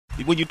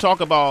When you talk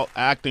about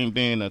acting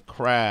being a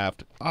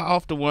craft, I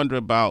often wonder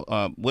about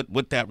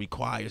what that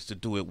requires to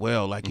do it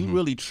well. Like, you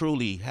really,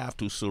 truly have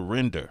to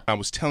surrender. I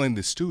was telling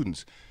the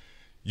students,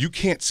 you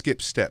can't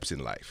skip steps in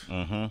life.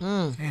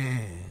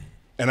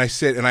 And I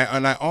said, and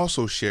I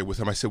also shared with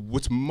them, I said,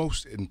 what's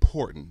most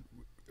important,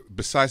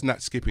 besides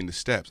not skipping the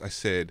steps, I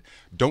said,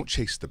 don't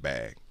chase the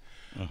bag.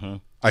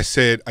 I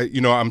said,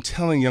 I'm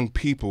telling young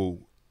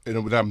people, that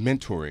I'm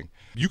mentoring,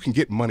 you can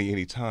get money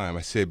anytime.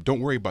 I said,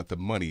 don't worry about the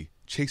money,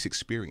 chase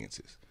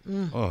experiences.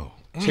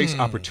 Chase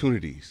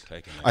opportunities.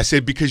 I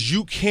said, because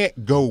you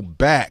can't go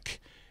back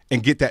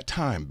and get that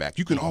time back.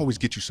 You can always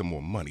get you some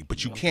more money,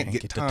 but you can't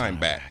get time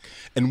back.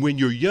 And when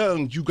you're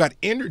young, you got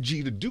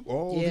energy to do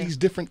all these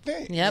different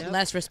things.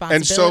 Less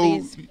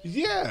responsibilities. And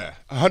so,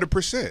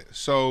 100%.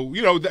 So,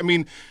 I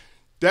mean,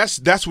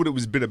 that's what it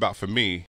was been about for me.